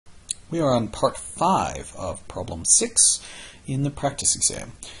We are on part 5 of problem 6 in the practice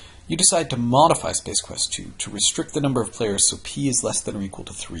exam. You decide to modify Space Quest 2 to restrict the number of players so p is less than or equal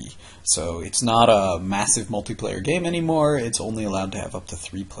to 3. So it's not a massive multiplayer game anymore, it's only allowed to have up to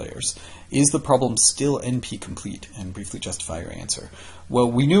 3 players. Is the problem still NP complete? And briefly justify your answer.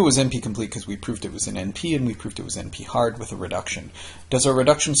 Well, we knew it was NP complete because we proved it was in NP and we proved it was NP hard with a reduction. Does our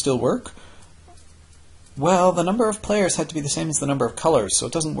reduction still work? Well, the number of players had to be the same as the number of colors, so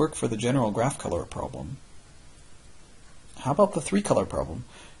it doesn't work for the general graph color problem. How about the 3-color problem?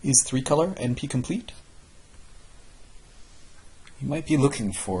 Is 3-color NP complete? You might be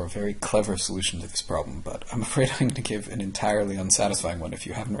looking for a very clever solution to this problem, but I'm afraid I'm going to give an entirely unsatisfying one if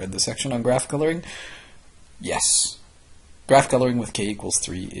you haven't read the section on graph coloring. Yes. Graph coloring with k equals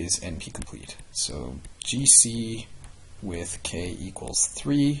 3 is NP complete. So GC with k equals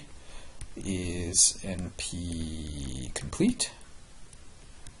 3 is NP complete.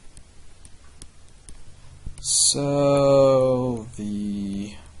 So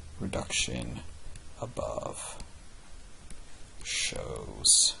the reduction above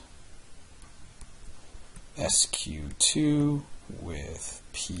shows SQ2 with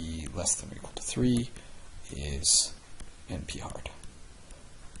p less than or equal to 3 is NP hard.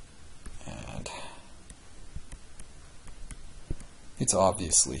 And it's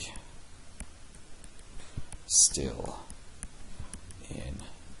obviously still in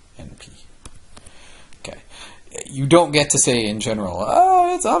NP. Okay. You don't get to say in general,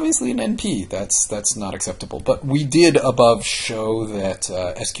 oh, it's obviously an NP. That's not acceptable. But we did above show that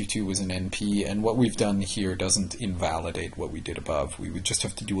SQ2 was an NP, and what we've done here doesn't invalidate what we did above. We would just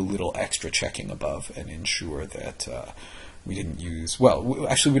have to do a little extra checking above and ensure that we didn't use, well,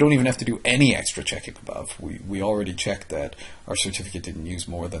 actually we don't even have to do any extra checking above. We already checked that our certificate didn't use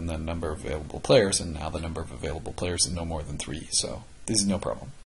more than the number of available players, and now the number of available players is no more than 3, so this is no problem.